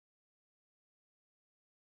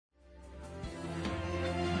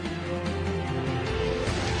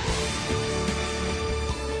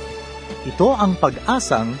Ito ang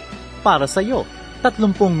Pag-asang para sa iyo. 30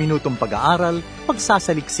 minutong pag-aaral,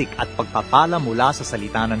 pagsasaliksik at pagpapala mula sa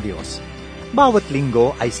salita ng Diyos. Bawat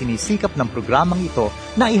linggo ay sinisikap ng programang ito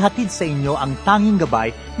na ihatid sa inyo ang tanging gabay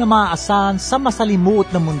na maaasahan sa masalimuot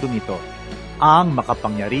na mundong ito, ang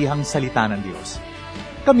makapangyarihang salita ng Diyos.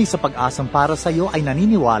 Kami sa Pag-asang para sa iyo ay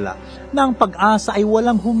naniniwala na ang pag-asa ay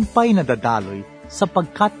walang humpay na dadaloy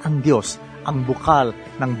sapagkat ang Diyos ang bukal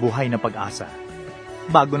ng buhay na pag-asa.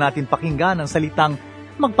 Bago natin pakinggan ang salitang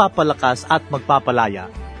magpapalakas at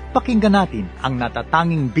magpapalaya, pakinggan natin ang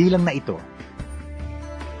natatanging bilang na ito.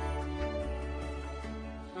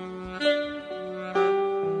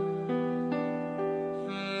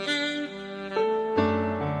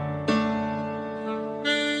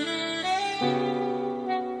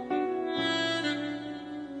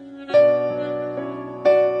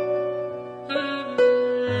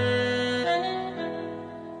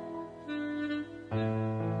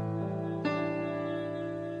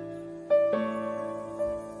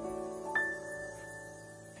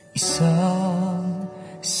 Isang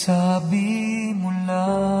sabi mo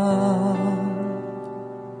lang,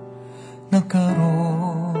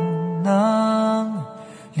 nagkaroon ng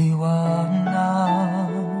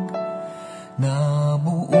liwanag,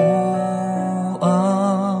 nabuo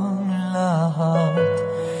ang lahat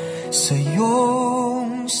sa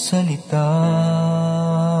iyong salita.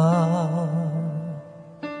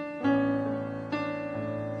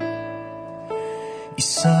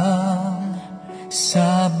 Isang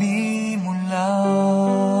sabi mo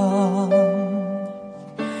lang,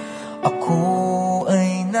 ako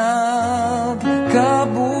ay nagkabuhay,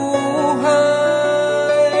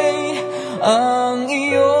 ang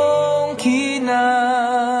iyong kinagisnan,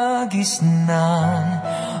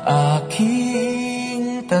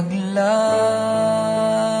 aking taglay.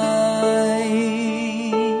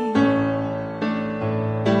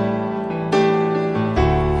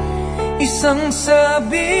 Isang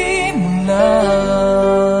sabi mo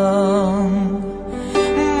lang,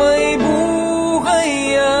 may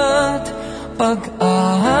buhay at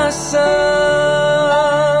pag-asa,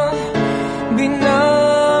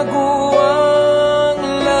 binago ang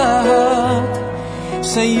lahat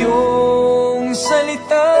sa iyong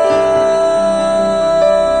salita.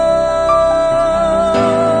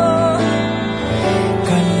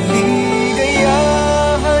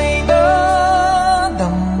 Kaligaya'y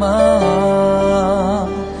nadama,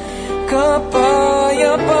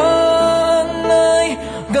 kapayapaan ay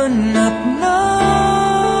ganap na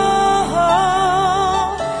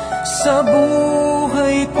sa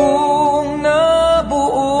buhay kong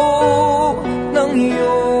nabuo ng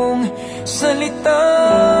iyong salita.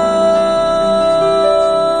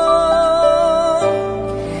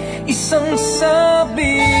 Isang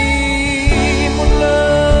sabi mo lang.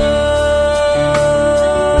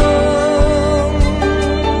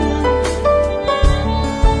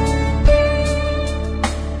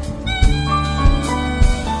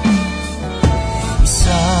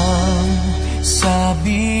 Isang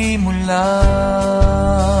sabi mo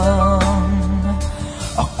lang,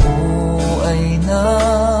 ako ay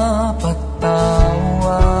napatawad,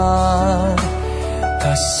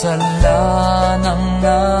 kasalanang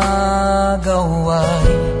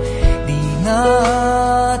nagawa'y di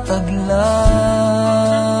nataglay.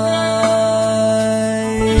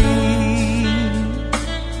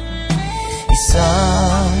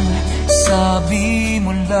 Isang sabi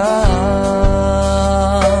mo lang,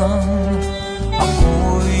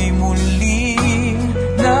 ako'y muling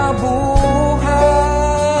nabuhay,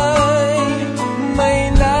 may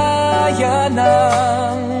laya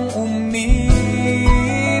ng umibig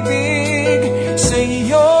sa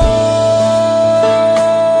iyo.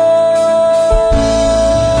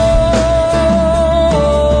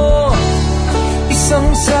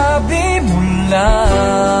 Isang sabi mo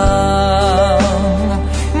lang,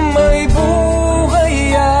 may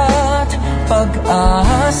buhay at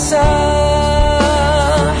pag-asa,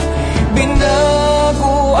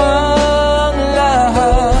 binago ang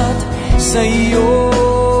lahat sa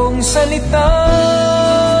iyong salita.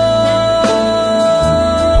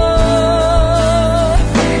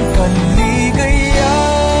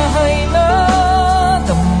 Kaligaya'y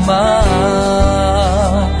nadama,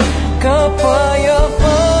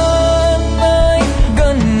 kapayapaan ay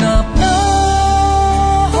ganap na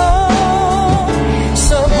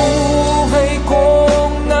sa buhay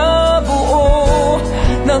kong nabuo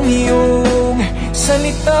ng iyong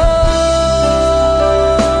salita.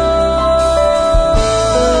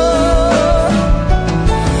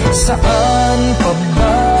 Saan pa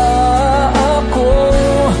ba ako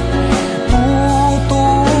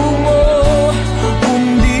tutungo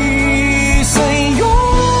kundi sa iyo?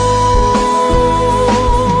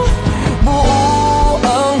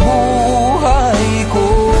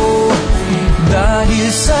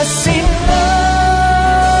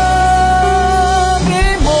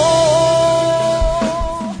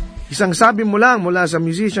 Isang sabi mo lang mula sa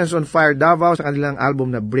Musicians on Fire Davao sa kanilang album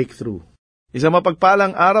na Breakthrough. Isang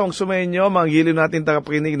mapagpalang araw ang sumainyo, mga giliw natin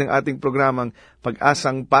tagapakinig ng ating programang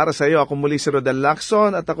Pag-asang para sa iyo. Ako muli si Rodel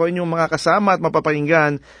Lacson at ako inyong mga kasama at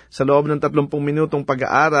mapapakinggan sa loob ng 30 minutong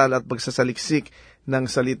pag-aaral at pagsasaliksik ng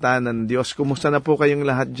salita ng Diyos. Kumusta na po kayong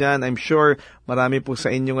lahat dyan? I'm sure marami po sa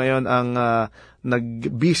inyo ngayon ang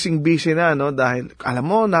nag-busy na, no? Dahil alam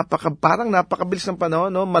mo, parang napakabilis ng panahon,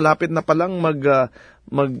 no? Malapit na palang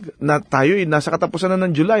tayo nasa katapusan na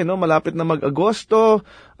ng July, no? Malapit na mag-Agosto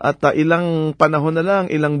at ilang panahon na lang,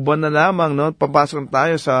 ilang buwan na lamang, no? Papasok na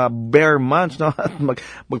tayo sa bare months, no? At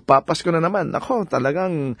magpapasko na naman. Ako,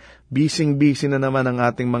 talagang busy na naman ang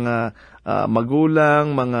ating mga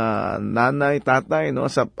magulang, mga nanay, tatay, no?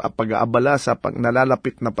 Sa pag-aabala sa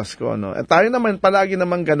nalalapit na Pasko, no? At tayo naman palagi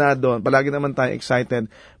naman ganado, palagi naman tayo excited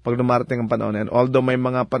pag dumarating ang panahon. And although may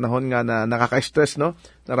mga panahon nga na nakaka-stress, no?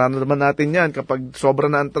 Nararamdaman natin yan kapag sobra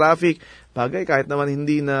na ang traffic, bagay kahit naman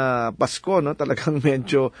hindi na Pasko, no? Talagang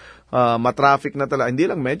medyo matraffic na talaga. Hindi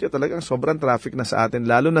lang medyo, talagang sobrang traffic na sa atin.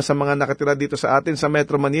 Lalo na sa mga nakatira dito sa atin sa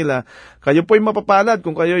Metro Manila. Kayo po'y mapapalad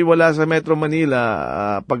kung kayo'y wala sa Metro Manila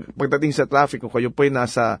pagdating sa traffic. Kung kayo po'y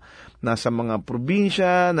nasa mga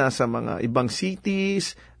probinsya, nasa mga ibang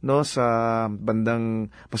cities, no, sa bandang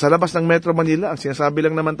pasalabas ng Metro Manila. Ang sinasabi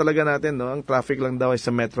lang naman talaga natin, no, ang traffic lang daw ay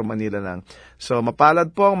sa Metro Manila lang. So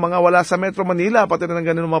mapalad po ang mga wala sa Metro Manila pati na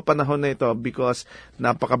ng ganun mga panahon na ito because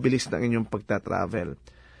napakabilis ng inyong pagta-travel.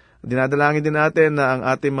 Dinadalangin din natin na ang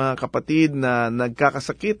ating mga kapatid na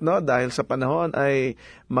nagkakasakit, no, dahil sa panahon ay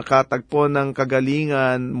makatagpo ng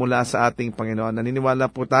kagalingan mula sa ating Panginoon.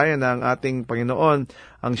 Naniniwala po tayo na ang ating Panginoon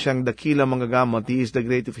ang siyang dakilang manggagamot. He is the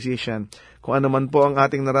great physician. Kung ano man po ang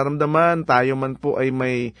ating nararamdaman, tayo man po ay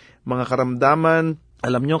may mga karamdaman.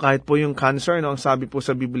 Alam nyo, kahit po yung cancer, no, ang sabi po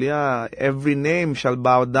sa Biblia, every name shall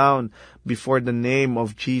bow down before the name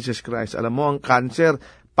of Jesus Christ. Alam mo, ang cancer,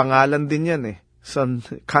 pangalan din yan eh. So,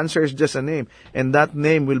 cancer is just a name. And that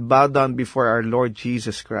name will bow down before our Lord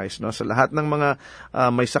Jesus Christ. No? Sa lahat ng mga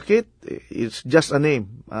may sakit, it's just a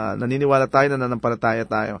name. Naniniwala tayo na nanampalataya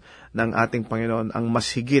tayo ng ating Panginoon ang mas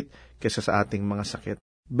higit kaysa sa ating mga sakit.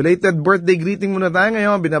 Belated birthday greeting muna tayo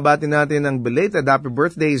ngayon. Binabati natin ng belated happy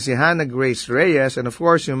birthday si Hannah Grace Reyes. And of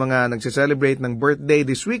course, yung mga nagsiselebrate ng birthday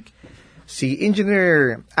this week, si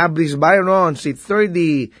Engineer Abris Byron, si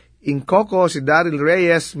 30 Incoco, si Daryl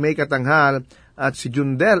Reyes, May Katanghal, at si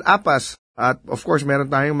Jundel Apas. At of course, meron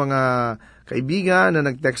tayong mga kaibigan na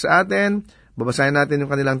nag-text sa atin. Babasahin natin yung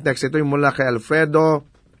kanilang text. Ito yung mula kay Alfredo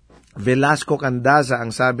Velasco Candaza.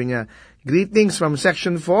 Ang sabi niya, greetings from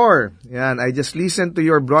Section 4. Yan, I just listened to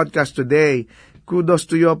your broadcast today. Kudos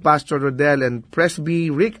to you, Pastor Rodel and Presby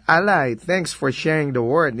Rick Alay. Thanks for sharing the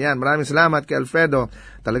word. Yan, maraming salamat kay Alfredo.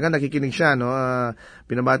 Talagang nakikinig siya, no?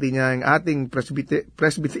 Pinabati niya ang ating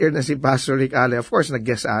presbyter na si Pastor Rick Alay. Of course,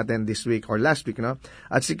 nag-guest sa atin this week or last week, no?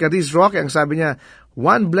 At si Cariz Roque, ang sabi niya,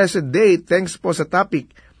 one blessed day, thanks po sa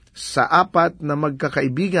topic, sa apat na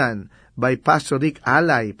magkakaibigan by Pastor Rick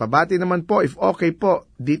Alay. Pabati naman po, if okay po,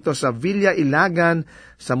 dito sa Villa Ilagan,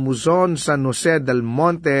 sa Muzon, San Jose del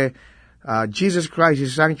Monte, Jesus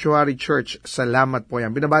Christ Sanctuary Church. Salamat po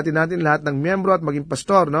yan. Binabati natin lahat ng miyembro at maging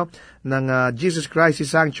pastor, no, ng Jesus Christ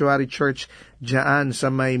Sanctuary Church diyan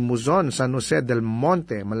sa may Muzon, San Jose del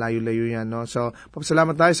Monte. Malayo-layo yan, no. So,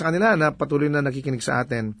 papasalamat tayo sa kanila na patuloy na nakikinig sa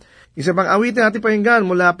atin. Isa pang awitin natin pakinggan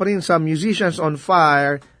mula pa rin sa Musicians on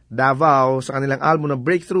Fire Davao sa kanilang album na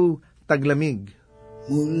Breakthrough, Taglamig.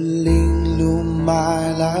 Muling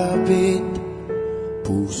lumalapit,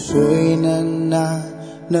 puso'y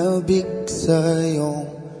nabig sa iyong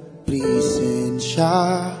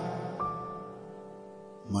presensya.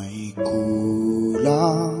 May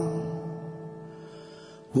kulang,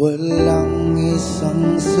 walang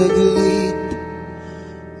isang saglit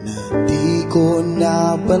na di ko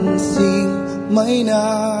napansing may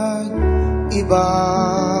nag-iba.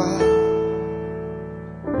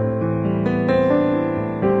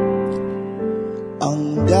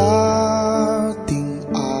 Ang dating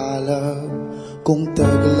alab kung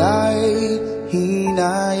taglay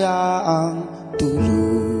hinayaang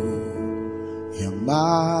tuluyang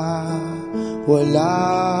mawala,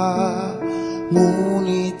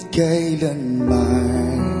 ngunit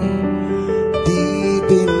kailanman di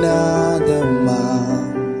pinadamang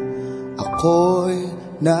ako'y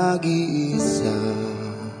nag-iisa.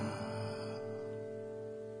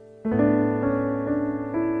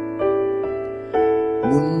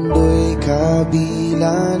 Mundo'y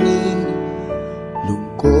kabilanin,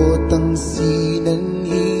 lungkot ang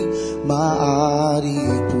sinanhi,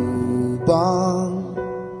 maaari po bang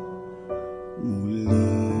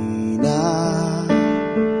muli na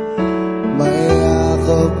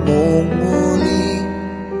mayakap mo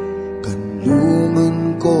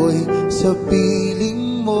sa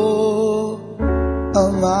piling mo,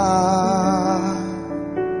 Ama.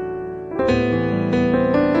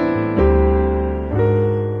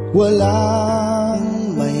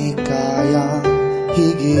 Walang may kayang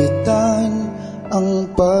higitan ang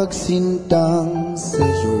pagsintang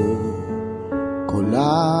sa'yo ko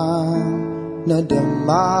lang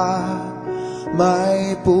nadama.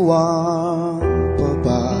 May puwang pa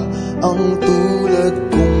ba ang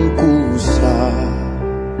tulad kong kusa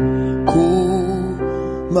kung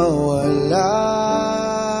mawala?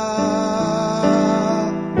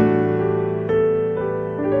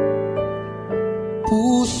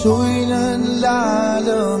 Puso'y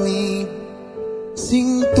nanlalamig,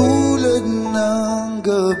 sing tulad ng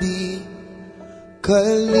gabi.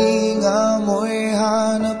 Kalinga mo'y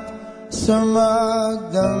hanap sa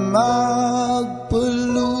magdamag.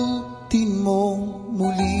 Pulutin mo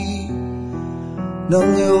muli ng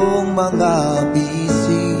iyong mga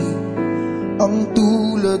bisi, ang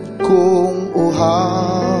tulad kong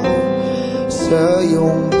uhaw sa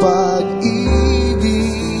iyong pag-ibig.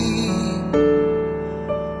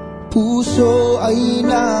 Puso ay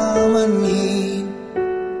namanhid,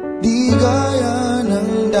 di gaya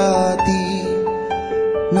ng dati.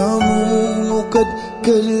 Namumukad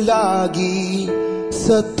ka lagi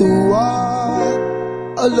sa tuwa.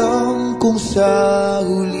 Alam kong sa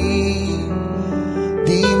huli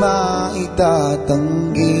di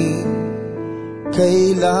maitatanggi,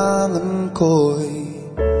 kailangan ko'y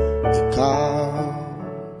ikaw.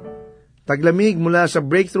 Taglamig mula sa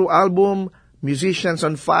breakthrough album, Musicians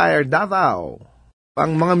on Fire, Davao.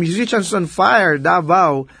 Ang mga Musicians on Fire,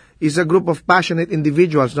 Davao, is a group of passionate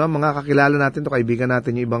individuals, no? Mga kakilala natin to, kaibigan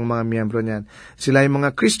natin yung ibang mga miyembro niyan. Sila yung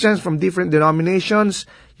mga Christians from different denominations,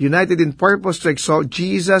 united in purpose to exalt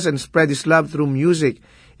Jesus and spread His love through music.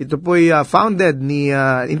 Ito po ay founded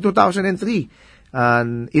in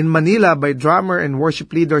 2003 in Manila by drummer and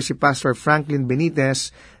worship leader si Pastor Franklin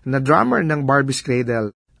Benitez, na drummer ng Barbie's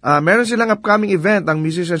Cradle. Meron silang upcoming event, ang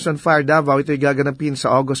Musicians on Fire Davao. Ito ay gaganapin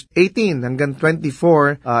sa August 18 hanggang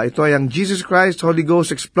 24. Ito ay ang Jesus Christ Holy Ghost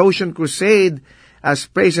Explosion Crusade as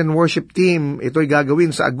praise and worship team. Ito ay gagawin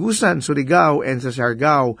sa Agusan, Surigao, and sa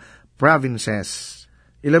Siargao provinces.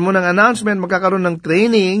 Ilan mo ng announcement, magkakaroon ng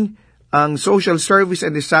training ang Social Service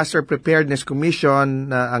and Disaster Preparedness Commission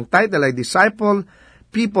na ang title ay Disciple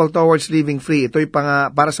People Towards Living Free. Ito ay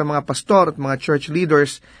para sa mga pastor at mga church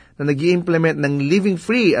leaders na nag-i-implement ng living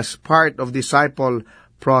free as part of disciple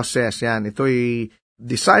process. Yan, ito ay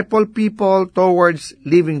Disciple People Towards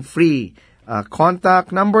Living Free.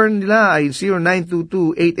 Contact number nila ay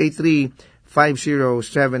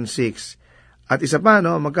 0922-883-5076. At isa pa,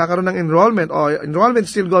 no, magkakaroon ng enrollment,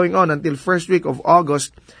 enrollment still going on until first week of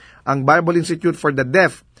August, ang Bible Institute for the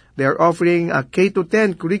Deaf. They are offering a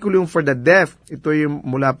K-10 curriculum for the deaf. Ito yung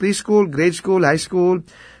mula preschool, grade school, high school,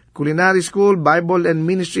 culinary school, Bible and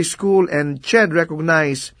ministry school, and CHED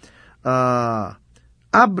recognized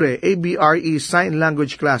ABRE, A-B-R-E, sign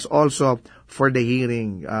language class also for the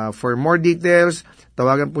hearing. For more details,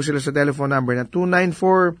 tawagan po sila sa telephone number na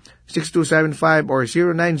 294-6275 or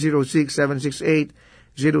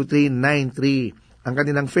 0906-768-0393. Ang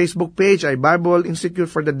kanilang Facebook page ay Bible Institute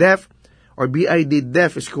for the Deaf or BID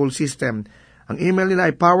Deaf School System. Ang email nila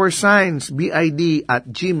ay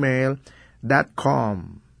powerscience@gmail.com.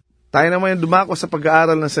 Tayo naman yung dumako sa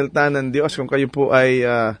pag-aaral ng salita ng Diyos. Kung kayo po ay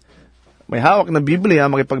may hawak na Biblia,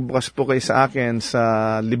 makipagbukas po kayo sa akin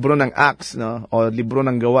sa libro ng Acts, no? O libro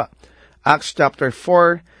ng Gawa. Acts chapter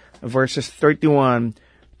 4, verses 31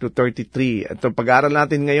 to 33. Ito, pag-aaral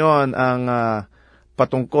natin ngayon ang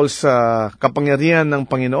patungkol sa kapangyarihan ng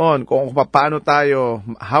Panginoon, kung paano tayo,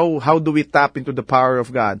 how do we tap into the power of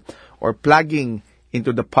God, or plugging into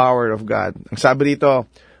the power of God. Ang sabi dito,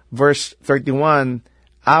 verse 31,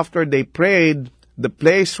 after they prayed, the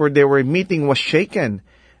place where they were meeting was shaken.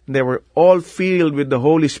 They were all filled with the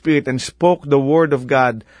Holy Spirit and spoke the word of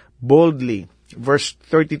God boldly. Verse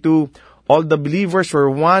 32, all the believers were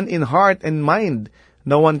one in heart and mind.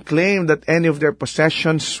 No one claimed that any of their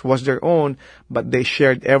possessions was their own, but they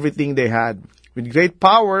shared everything they had. With great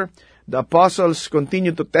power, the apostles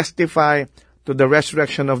continued to testify to the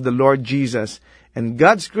resurrection of the Lord Jesus, and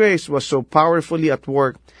God's grace was so powerfully at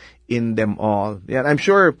work in them all. Yan, I'm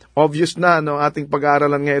sure obvious na, no, ating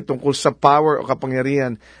pag-aaralan ngayon tungkol sa power o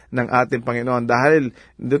kapangyarihan ng ating Panginoon, dahil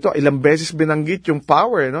dito ilang beses binanggit yung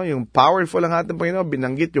power, no, yung powerful ang ating Panginoon,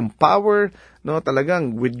 binanggit yung power, no,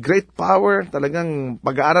 talagang with great power. Talagang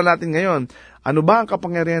pag-aaral natin ngayon, ano ba ang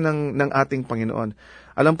kapangyarihan ng ating Panginoon?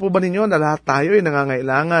 Alam po ba ninyo na lahat tayo ay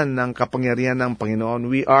nangangailangan ng kapangyarihan ng Panginoon?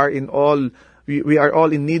 We We are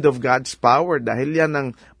all in need of God's power. Dahil yan ang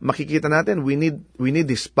makikita natin, we need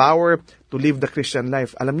His power to live the Christian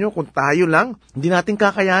life. Alam nyo, kung tayo lang, hindi natin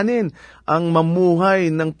kakayanin ang mamuhay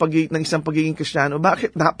ng isang pagiging Kristiyano.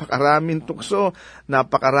 Bakit? Napakaraming tukso,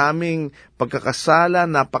 napakaraming pagkakasala,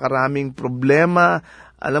 napakaraming problema.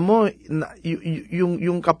 Alam mo,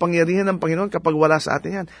 yung kapangyarihan ng Panginoon kapag wala sa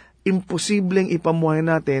atin yan, imposibleng ipamuhay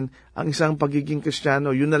natin ang isang pagiging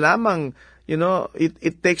Kristiyano. Yun na lamang,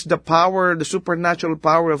 it takes the power, the supernatural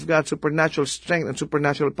power of God, supernatural strength and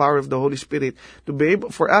supernatural power of the Holy Spirit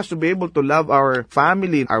for us to be able to love our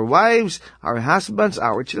family, our wives, our husbands,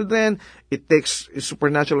 our children. It takes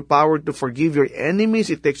supernatural power to forgive your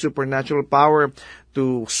enemies. It takes supernatural power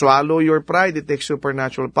to swallow your pride. It takes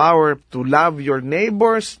supernatural power to love your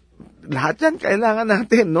neighbors. Lahat yan kailangan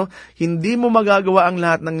natin, no? Hindi mo magagawa ang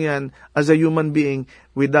lahat ng yan as a human being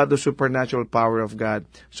without the supernatural power of God.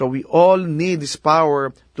 So we all need this power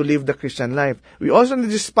to live the Christian life. We also need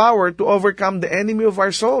this power to overcome the enemy of our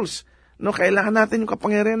souls. No, kailangan natin yung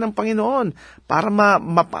kapangyarihan ng Panginoon para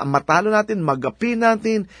matalo natin, magapi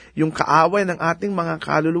natin yung kaaway ng ating mga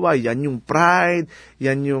kaluluwa. Yan yung pride,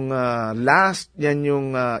 yan yung lust, yan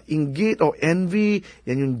yung inggit o envy,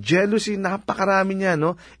 yan yung jealousy, napakarami niya,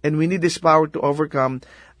 no? And we need this power to overcome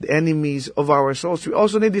the enemies of our souls. We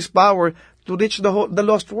also need this power to reach the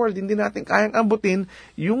lost world. Hindi natin kayang abutin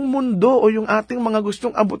yung mundo o yung ating mga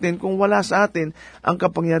gustong abutin kung wala sa atin ang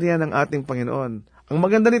kapangyarihan ng ating Panginoon. Ang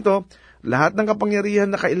maganda nito, lahat ng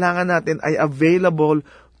kapangyarihan na kailangan natin ay available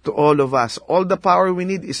to all of us. All the power we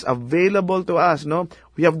need is available to us, no?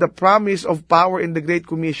 We have the promise of power in the Great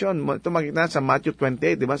Commission. Ito makikita sa Matthew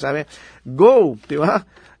 28, di ba? Sabi, go, di ba?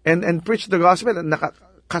 And preach the gospel.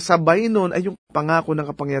 Kasabay nun ay yung pangako ng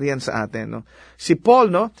kapangyarihan sa atin, no? Si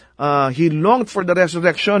Paul, no? He longed for the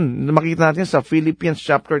resurrection. Makikita natin sa Philippians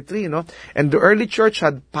chapter 3, no? And the early church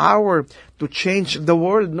had power to change the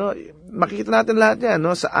world, no? Makikita natin lahat yan,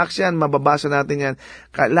 no? Sa Acts yan, mababasa natin yan.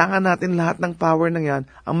 Kailangan natin lahat ng power ng yan.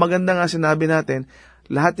 Ang maganda nga sinabi natin,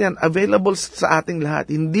 lahat yan available sa ating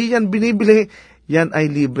lahat. Hindi yan binibili, yan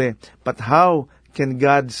ay libre. But how can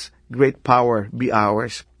God's great power be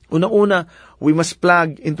ours? Una-una, we must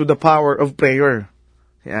plug into the power of prayer.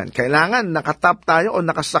 Yan. Kailangan nakatap tayo o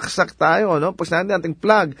nakasaksak tayo, no? Pag sinabi natin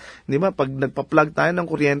plug, di ba? Pag nagpa-plug tayo ng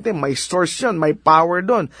kuryente, may source yun, may power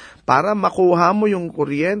doon. Para makuha mo yung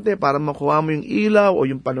kuryente, para makuha mo yung ilaw, o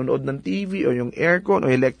yung panonood ng TV, o yung aircon,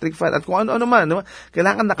 o electric fan, at kung ano-ano man, no?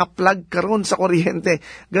 Kailangan nakaplug ka ron sa kuryente.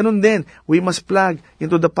 Ganun din, we must plug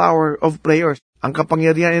into the power of prayer. Ang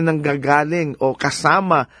kapangyarihan ng gagaling o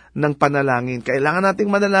kasama ng panalangin. Kailangan nating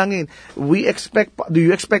manalangin. Do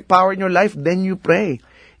you expect power in your life? Then you pray.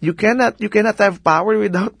 You cannot have power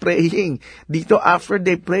without praying. Dito, after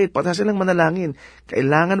they prayed, pata silang manalangin.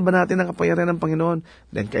 Kailangan ba natin ang kapangyarihan ng Panginoon?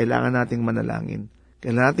 Then kailangan nating manalangin.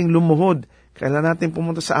 Kailangan nating lumuhod. Kailangan nating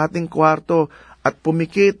pumunta sa ating kwarto at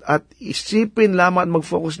pumikit at isipin lamang at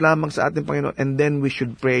mag-focus lamang sa ating Panginoon. And then we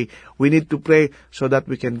should pray. We need to pray so that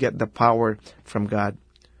we can get the power from God.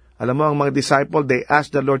 Alam mo, ang mga disciple, they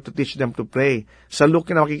asked the Lord to teach them to pray. Sa Luke,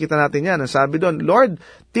 makikita natin yan. Ang sabi doon, Lord,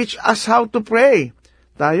 teach us how to pray.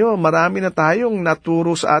 Marami na tayong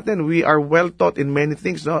naturo sa atin. We are well taught in many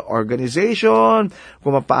things, no? Organization,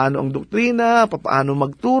 kung paano ang doktrina, paano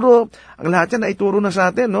magturo. Ang lahat yan ay turo na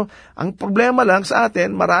sa atin, no? Ang problema lang sa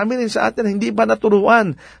atin, marami din sa atin hindi pa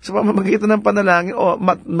naturuan sa pamamagitan ng panalangin o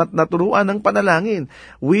naturuan ng panalangin.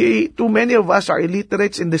 Too many of us are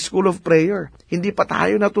illiterates in the school of prayer. Hindi pa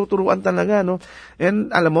tayo natuturuan talaga, no?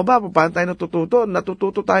 And alam mo ba, paano tayo natututo?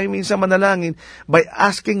 Natututo tayo minsan manalangin by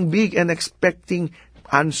asking big and expecting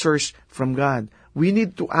answers from God. We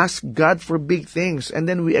need to ask God for big things, and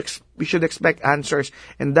then we should expect answers,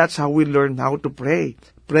 and that's how we learn how to pray.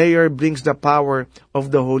 Prayer brings the power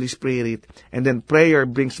of the Holy Spirit, and then prayer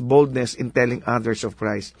brings boldness in telling others of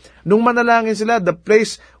Christ. Nung manalangin sila, the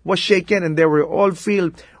place was shaken, and they were all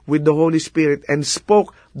filled with the Holy Spirit and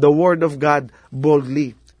spoke the word of God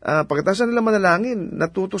boldly. Pagkatapos nila manalangin,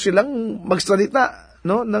 natuto silang magsalita,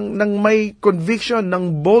 no, nang may conviction,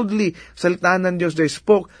 nang boldly salitaan ng Diyos. They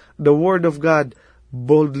spoke the word of God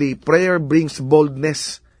boldly. Prayer brings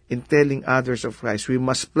boldness in telling others of Christ. We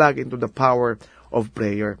must plug into the power of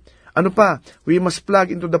prayer. Ano pa? We must plug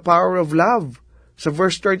into the power of love. Sa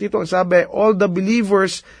verse 32, ang sabi, all the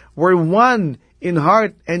believers were one in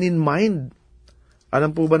heart and in mind.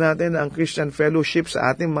 Alam po ba natin na ang Christian fellowship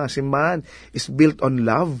sa ating mga simbahan is built on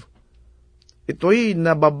love? ito'y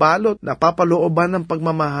nababalot, napapalooban ng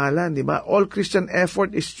pagmamahalan, di ba? All Christian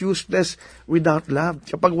effort is useless without love.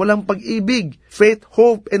 Kapag walang pag-ibig, faith,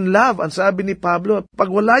 hope, and love, ang sabi ni Pablo, pag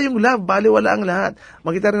wala yung love, baliwala ang lahat.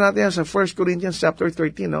 Makita rin natin yan sa 1 Corinthians chapter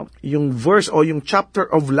 13, no? Yung verse o yung chapter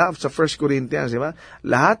of love sa 1 Corinthians, di ba?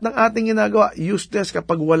 Lahat ng ating ginagawa, useless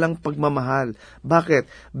kapag walang pagmamahal. Bakit?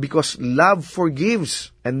 Because love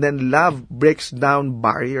forgives. And then love breaks down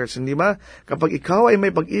barriers, hindi ba? Kapag ikaw ay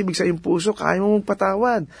may pag-ibig sa iyong puso, kaya mong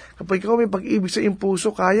patawad. Kapag ikaw may pag-ibig sa iyong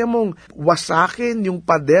puso, kaya mong wasakin yung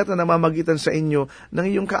pader na namamagitan sa inyo ng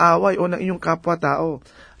iyong kaaway o ng iyong kapwa-tao.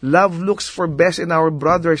 Love looks for best in our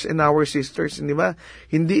brothers and our sisters, hindi ba?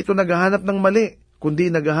 Hindi ito naghahanap ng mali,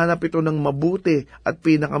 kundi naghahanap ito ng mabuti at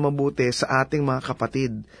pinakamabuti sa ating mga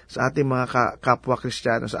kapatid, sa ating mga kapwa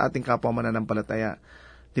Kristiyano, sa ating kapwa mananampalataya.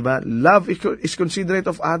 Diba? Love is considerate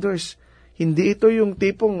of others. Hindi ito yung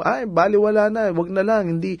tipong, baliwala na, wag na lang.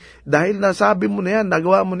 Hindi, dahil nasabi mo na yan,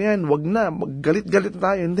 nagawa mo na yan, wag na, galit-galit na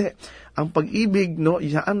tayo. Hindi. Ang pag-ibig, no,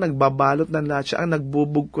 siya ang nagbabalot ng lahat, siya ang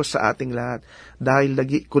nagbubugkos sa ating lahat. Dahil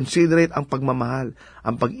lagi, considerate ang pagmamahal.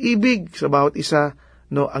 Ang pag-ibig sa bawat isa,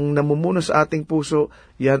 no, ang namumuno sa ating puso,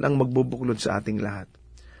 yan ang magbubuklod sa ating lahat.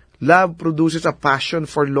 Love produces a passion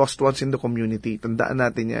for lost ones in the community. Tandaan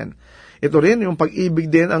natin yan. Ito rin, yung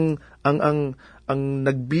pag-ibig din ang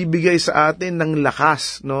nagbibigay sa atin ng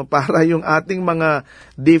lakas, no, para yung ating mga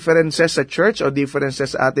differences sa church o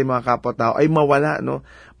differences sa ating mga kapwa-tao ay mawala, no.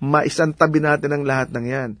 Maisantabi natin ang lahat ng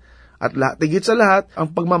yan. At tigit sa lahat,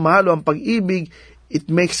 ang pagmamahal o ang pag-ibig, it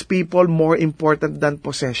makes people more important than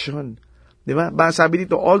possession. Di ba? Sabi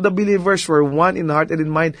dito, all the believers were one in heart and in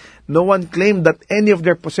mind. No one claimed that any of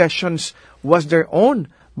their possessions was their own,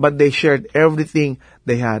 but they shared everything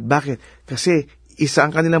they had. Bakit? Kasi isa ang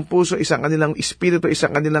kanilang puso, isa ang kanilang espiritu, isa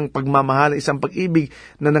ang kanilang pagmamahal, isang pag-ibig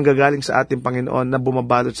na nanggagaling sa ating Panginoon na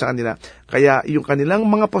bumabalot sa kanila. Kaya yung kanilang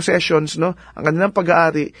mga possessions, no, ang kanilang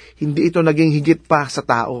pag-aari, hindi ito naging higit pa sa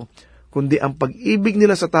tao, kundi ang pag-ibig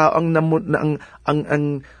nila sa tao ang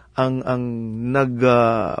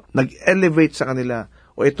nag-elevate sa kanila,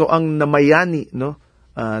 o ito ang namayani, no,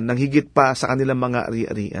 ng higit pa sa kanilang mga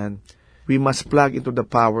ari-arian. We must plug into the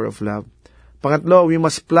power of love. Pangatlo, we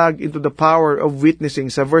must plug into the power of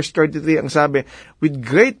witnessing. Sa verse 33, ang sabi, with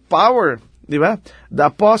great power, di ba?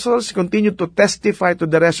 The apostles continued to testify to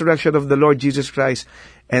the resurrection of the Lord Jesus Christ,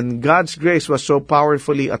 and God's grace was so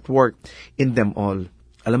powerfully at work in them all.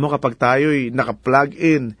 Alam mo, kapag tayo'y naka-plug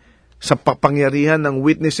in sa papangyarihan ng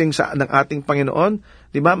witnessing ng ating Panginoon,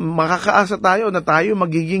 di ba? Makakaasa tayo na tayo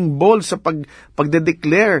magiging bold sa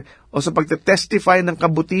pagde-declare o sa pagte-testify ng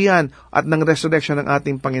kabutihan at ng resurrection ng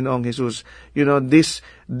ating Panginoong Jesus. You know, this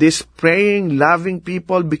praying, loving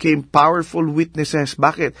people became powerful witnesses.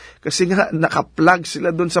 Bakit? Kasi nga naka-plug sila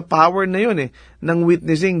doon sa power na yun ng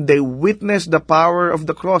witnessing. They witnessed the power of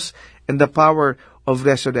the cross and the power of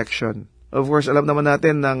resurrection. Of course, alam naman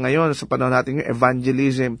natin na ngayon, sa panahon natin,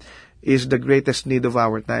 evangelism is the greatest need of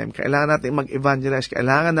our time. Kailangan natin mag-evangelize,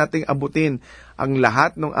 kailangan nating abutin ang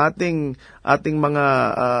lahat ng ating mga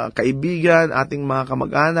kaibigan, ating mga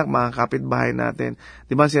kamag-anak, mga kapitbahay natin.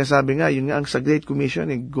 Di ba sinasabi nga, yun nga ang sa Great Commission,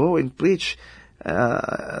 go and preach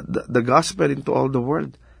the gospel into all the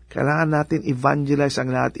world. Kailangan natin evangelize ang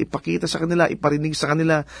lahat, ipakita sa kanila, iparinig sa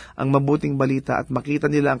kanila ang mabuting balita at makita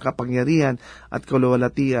nila ang kapangyarihan at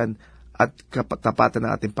kaluwalhatian at katapatan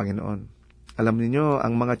ng ating Panginoon. Alam niyo,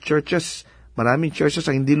 ang mga churches, maraming churches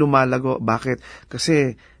ang hindi lumalago. Bakit?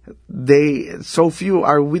 Kasi so few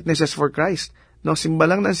are witnesses for Christ. No, simba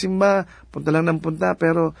lang ng simba, punta lang ng punta,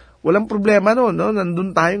 pero walang problema no,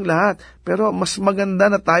 nandun tayong lahat. Pero mas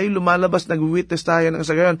maganda na tayo lumalabas, nag-witness tayo nang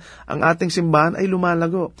sa gayon, ang ating simbahan ay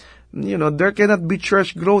lumalago. You know, there cannot be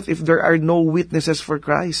church growth if there are no witnesses for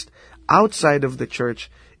Christ outside of the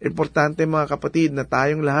church. Importante mga kapatid na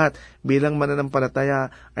tayong lahat bilang mananampalataya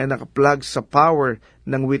ay nakaplug sa power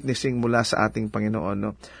ng witnessing mula sa ating Panginoon.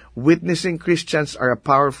 No? Witnessing Christians are a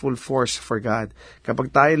powerful force for God. Kapag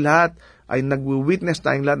tayo lahat ay nag-witness,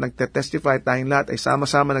 tayong lahat, nagte-testify, tayong lahat ay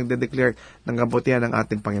sama-sama nagde-declare ng kabutihan ng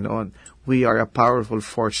ating Panginoon. We are a powerful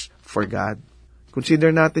force for God. Consider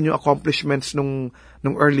natin yung accomplishments nung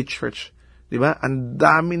early church. Diba? Ang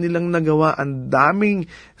dami nilang nagawa, ang daming,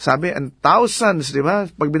 and thousands,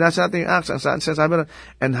 diba? Pag binasa natin yung Acts, sabi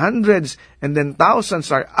and hundreds, and then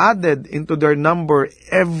thousands are added into their number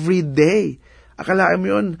every day. Akalaan mo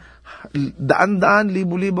yun, daan-daan,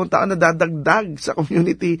 libu-libong tao na dadagdag sa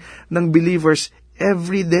community ng believers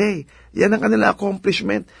every day. Yan ang kanila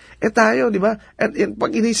accomplishment. Tayo, di ba? At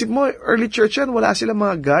pag inisip mo, early church yan, wala silang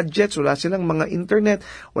mga gadgets, wala silang mga internet,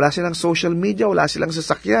 wala silang social media, wala silang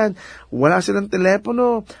sasakyan, wala silang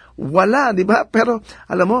telepono, wala, di ba? Pero,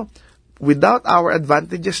 alam mo, without our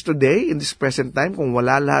advantages today, in this present time, kung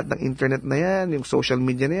wala lahat ng internet na yan, yung social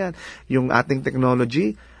media na yan, yung ating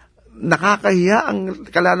technology, nakakahiya ang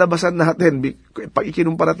kalalabasan natin pag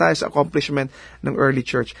ikinumpara tayo sa accomplishment ng early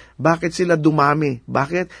church. Bakit sila dumami?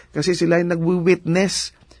 Bakit? Kasi sila ay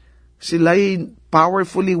nagwi-witness. Sila ay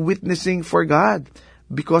powerfully witnessing for God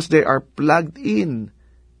because they are plugged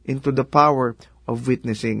into the power of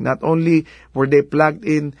witnessing. Not only were they plugged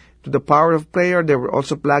in to the power of prayer, they were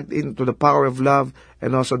also plugged into the power of love,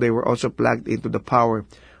 and also they were also plugged into the power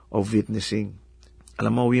of witnessing.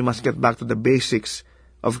 Alam mo, we must get back to the basics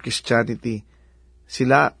of Christianity.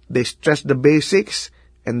 Sila, they stress the basics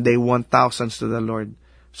and they won thousands to the Lord.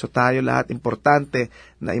 So tayo lahat, importante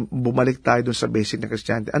na bumalik tayo dun sa basic na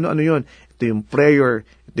Christianity. Ano yun? Ito yung prayer,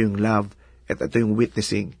 ito yung love, at ito yung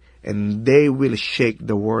witnessing. And they will shake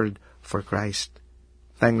the world for Christ.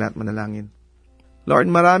 Tayong lahat manalangin. Lord,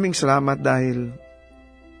 maraming salamat dahil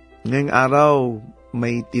ngayong araw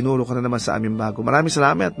may tinuro ka na naman sa amin bago. Maraming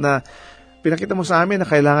salamat na pinakita mo sa amin na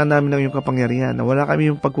kailangan namin ng iyong kapangyarihan, na wala kami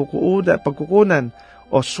yung pagkukunan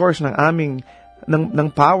o source ng aming ng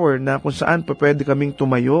power na kung saan pwede kaming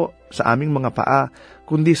tumayo sa aming mga paa,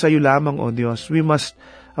 kundi sa iyo lamang, O Diyos. We must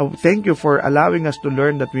thank you for allowing us to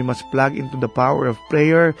learn that we must plug into the power of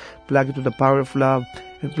prayer, plug into the power of love,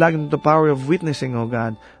 and plug into the power of witnessing, O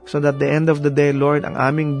God, so that the end of the day, Lord, ang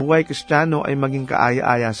aming buhay Kristiyano ay maging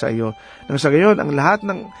kaaya-aya sa iyo. Nang sa gayon, ang lahat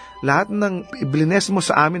ng iblines mo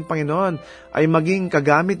sa amin, Panginoon, ay maging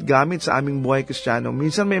kagamit-gamit sa aming buhay Kristiyano.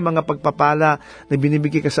 Minsan may mga pagpapala na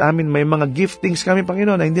binibigay ka sa amin, may mga giftings kami,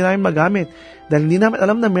 Panginoon, na hindi namin magamit dahil hindi namin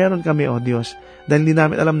alam na meron kami, O Diyos, dahil hindi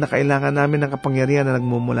namin alam na kailangan namin ng kapangyarihan na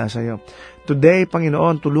nagmumula sa iyo. Today,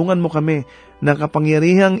 Panginoon, tulungan mo kami ng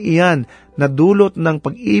kapangyarihang iyan na dulot ng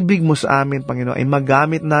pag-ibig mo sa amin, Panginoon, ay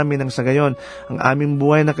magamit namin ng sa gayon ang aming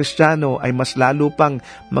buhay na Kristiyano ay mas lalo pang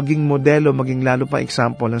maging modelo, maging lalo pang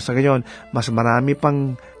example. Ng sa gayon, mas marami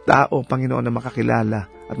pang tao, Panginoon, na makakilala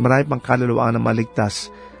at marami pang kaluluwaan na maligtas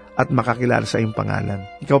at makakilala sa iyong pangalan.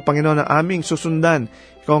 Ikaw, Panginoon, ang aming susundan.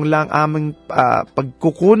 Ikaw lang aming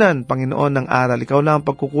pagkukunan, Panginoon, ng aral. Ikaw lang ang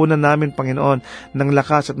pagkukunan namin, Panginoon, ng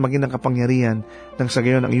lakas at maging ng kapangyarihan nang sa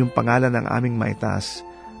gayon ang iyong pangalan ang aming maitaas.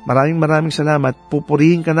 Maraming salamat.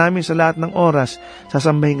 Pupurihin ka namin sa lahat ng oras.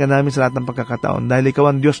 Sasambahin ka namin sa lahat ng pagkakataon. Dahil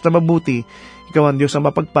ikaw ang Diyos na mabuti. Ikaw ang Diyos na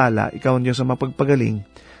mapagpala. Ikaw ang Diyos na mapagpagaling.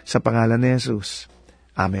 Sa pangalan ni Jesus.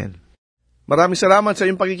 Amen. Maraming salamat sa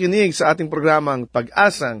iyong pakikinig sa ating programang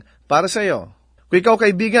Pag-asang para sa iyo. Kung ikaw,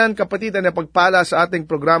 kaibigan, kapatid na pagpala sa ating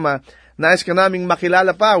programa, nais ka naming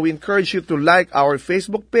makilala pa, we encourage you to like our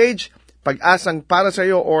Facebook page, Pag-asang para sa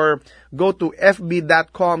iyo, or go to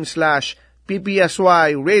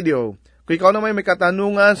fb.com/ppsy radio. Kung ikaw naman may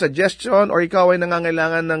katanungan, suggestion, or ikaw ay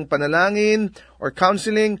nangangailangan ng panalangin or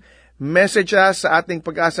counseling, message us sa ating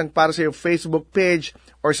Pag-asang para sa iyo Facebook page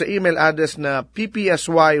or sa email address na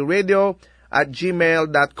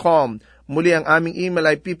ppsyradio@gmail.com. Muli, ang aming email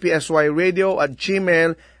ay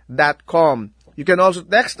ppsyradio@gmail.com. You can also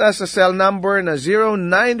text us sa cell number na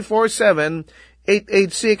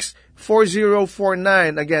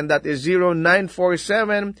 0947-886-4049. Again, that is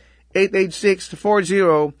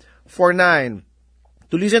 0947-886-4049.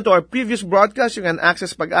 To listen to our previous broadcast, you can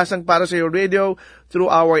access Pag-asang para sa iyo radio through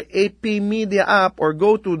our AP Media app or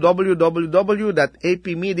go to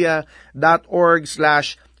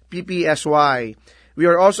www.apmedia.org/ppsy. We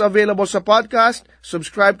are also available sa podcast.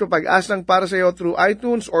 Subscribe to Pag-asang para sa iyo through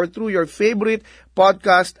iTunes or through your favorite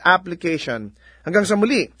podcast application. Hanggang sa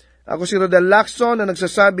muli, ako si Rodel Lacson na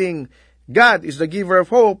nagsasabing, God is the giver of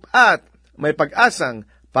hope at may pag-asang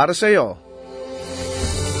para sa iyo.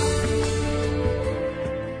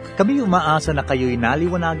 Kami umaasa na kayo'y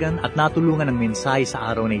naliwanagan at natulungan ng mensahe sa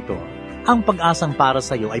araw na ito. Ang Pag-asang para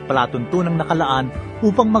sa iyo ay palatuntunang nakalaan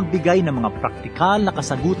upang magbigay ng mga praktikal na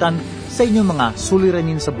kasagutan sa inyong mga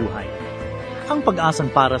suliranin sa buhay. Ang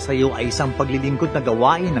Pag-asang para sa iyo ay isang paglilingkod na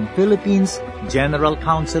gawain ng Philippines General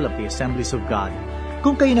Council of the Assemblies of God.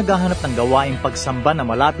 Kung kayo naghahanap ng gawaing pagsamba na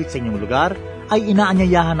malapit sa inyong lugar, ay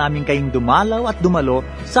inaanyayahan namin kayong dumalaw at dumalo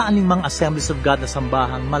sa anumang Assemblies of God na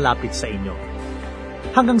sambahang malapit sa inyo.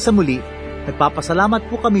 Hanggang sa muli,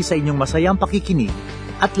 nagpapasalamat po kami sa inyong masayang pakikinig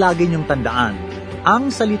at lagi niyong tandaan,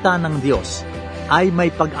 ang salita ng Diyos ay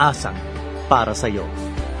may pag-asa para sa iyo.